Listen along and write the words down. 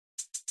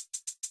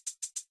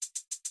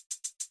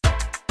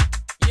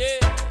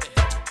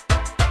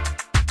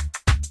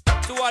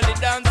to all the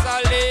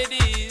dancehall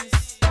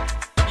ladies.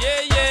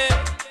 Yeah,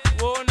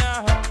 yeah, oh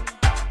now.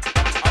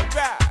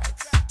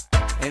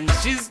 Alright. And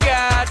she's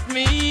got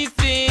me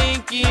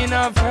thinking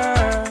of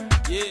her.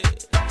 Yeah.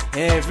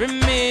 Every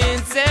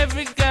minute,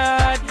 every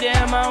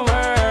goddamn hour.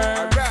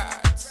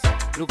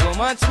 Alright. Look how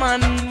much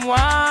man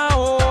want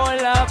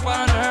hold up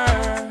on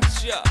her.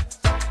 Sure.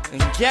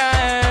 And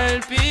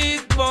can't help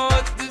it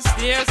but to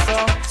stare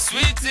so.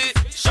 Sweetie,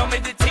 show me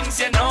the things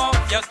you know.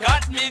 You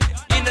got me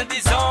in the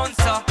zone,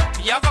 so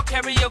me I go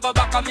carry you go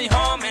back on me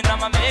home, and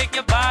I'ma make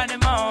your body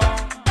moan.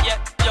 Yeah,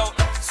 yo,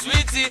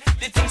 sweetie,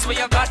 the things where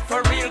you got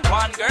for real.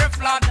 One girl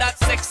flaunt that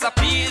sex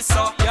appeal,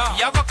 so yeah.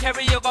 Me I go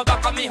carry you go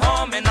back on me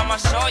home, and I'ma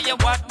show you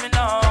what me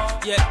know.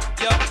 Yeah,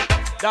 yo.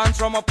 Dance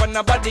from up on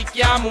the body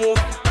can't move.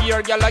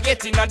 Here girl a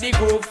get in a the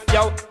groove.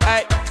 Yo,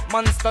 hey,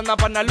 man stand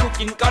up and a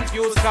looking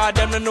confused, cause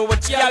them don't know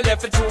what y'all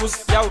left to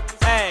choose. Yo,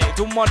 hey,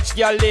 too much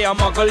girl they a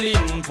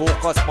muggling.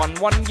 Focus on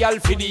one girl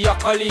for the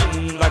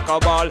yuckling. Like a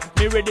ball,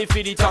 me ready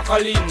for the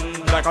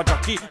tackling. Like a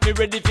jockey, me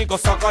ready for go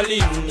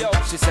suckling. Yo,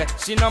 she say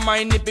she no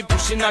mind if be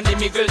pushing on the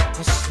middle,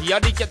 cause she a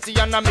the catty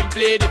and a me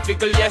play the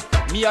fickle. Yeah,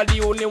 me a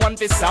the only one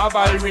to solve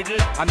all riddle,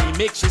 and me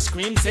make she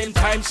scream same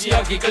time she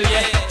a giggle.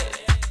 Yeah.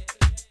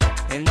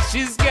 And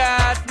she's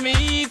got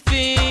me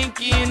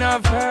thinking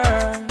of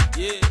her.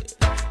 Yeah.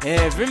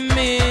 Every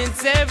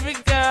minute, every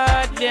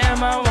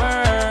goddamn hour.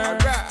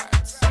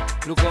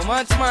 Alright. Look how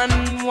much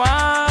man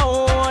want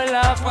hold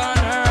up on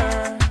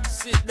her.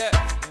 Sit there.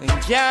 And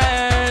can't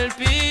help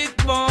it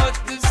but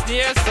to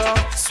stare so.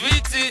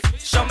 Sweetie,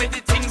 show me the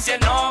things you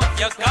know.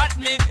 You got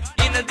me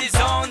in the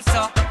zone,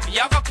 so me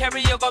I go carry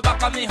you go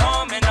back on me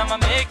home, and I'ma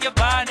make your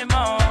body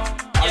moan.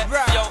 Yeah,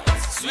 right. Yo,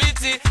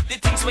 sweetie, the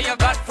things where you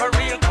got for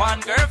real. One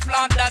girl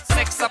flaunt that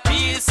sex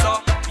appeal, so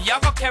me I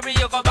go carry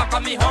you go back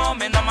on me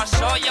home, and I'ma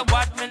show you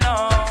what me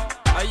know.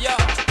 Yeah.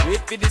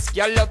 Wait for this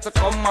girl to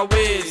come my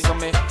way, so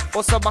me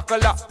posse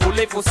bacala,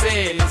 poulet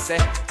fossé. Me say,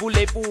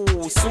 poulet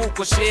pour sous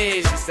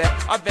coché. She say,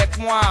 avec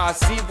moi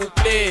s'il vous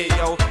plaît.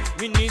 Yo,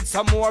 we need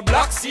some more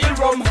black seal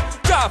rum.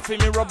 Drop me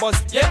rubbers,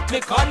 get me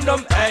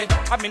condom. Hey,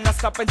 I mean I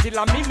stop until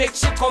I me make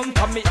she come.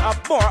 Cause me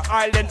have more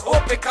oil than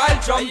OPEC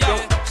I'll jump. Yo,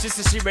 she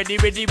say she ready,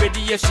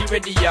 yeah, she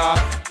ready, yeah.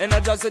 And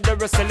I just said the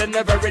wrestler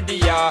never ready,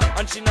 yeah.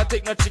 And she not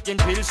take no chicken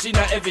pill, she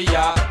not heavy,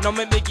 yeah. Now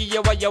me make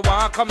you what you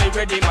want, come me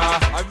ready, ma.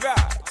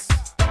 Alright.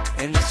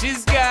 And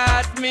she's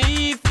got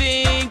me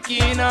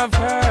thinking of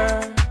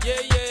her.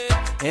 Yeah,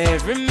 yeah.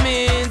 Every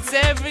minute,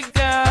 every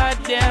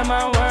goddamn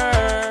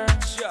hour.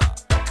 Sure.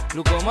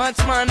 Look how much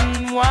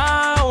man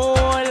want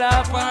hold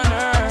up on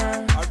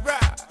her.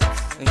 Alright.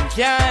 And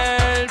can't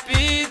help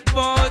it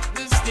but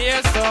to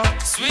stare so.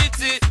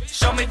 Sweetie,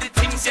 show me the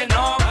things you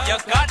know. You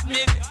got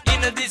me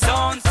in the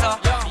zone, so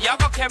me I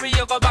go carry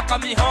you go back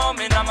on me home,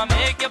 and I'ma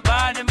make your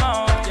body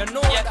moan. You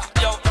know that.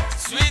 Yo,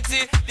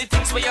 sweetie, the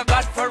things where you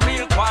got for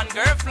real. One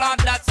girl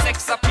flaunt that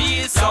sex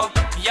appeal, so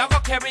me I go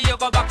carry you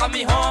go back on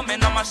me home,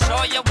 and I'ma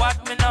show you what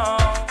me know.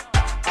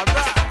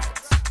 Alright.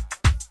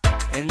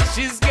 And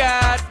she's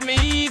got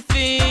me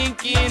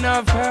thinking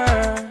of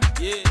her.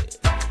 Yeah.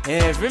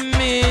 Every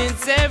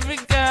minute, every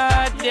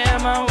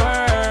goddamn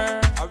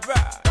hour.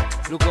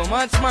 Alright. Look how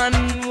much man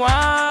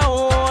want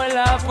hold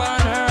up on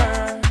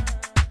her,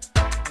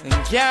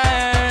 and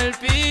can't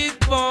help it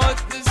but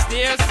to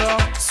stare so.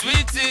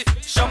 Sweetie,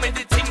 show me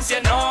the things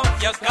you know.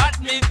 You got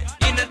me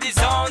in the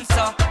zone,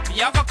 so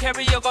me I go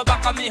carry you go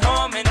back on me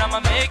home, and I'ma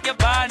make your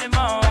body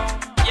moan.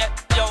 Yeah,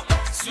 yo,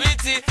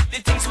 sweetie,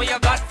 the things where you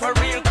got for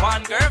real.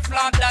 One girl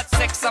flaunt that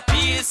sex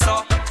appeal,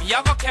 so me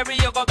I go carry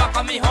you go back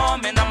on me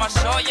home, and I'ma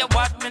show you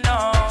what me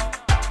know.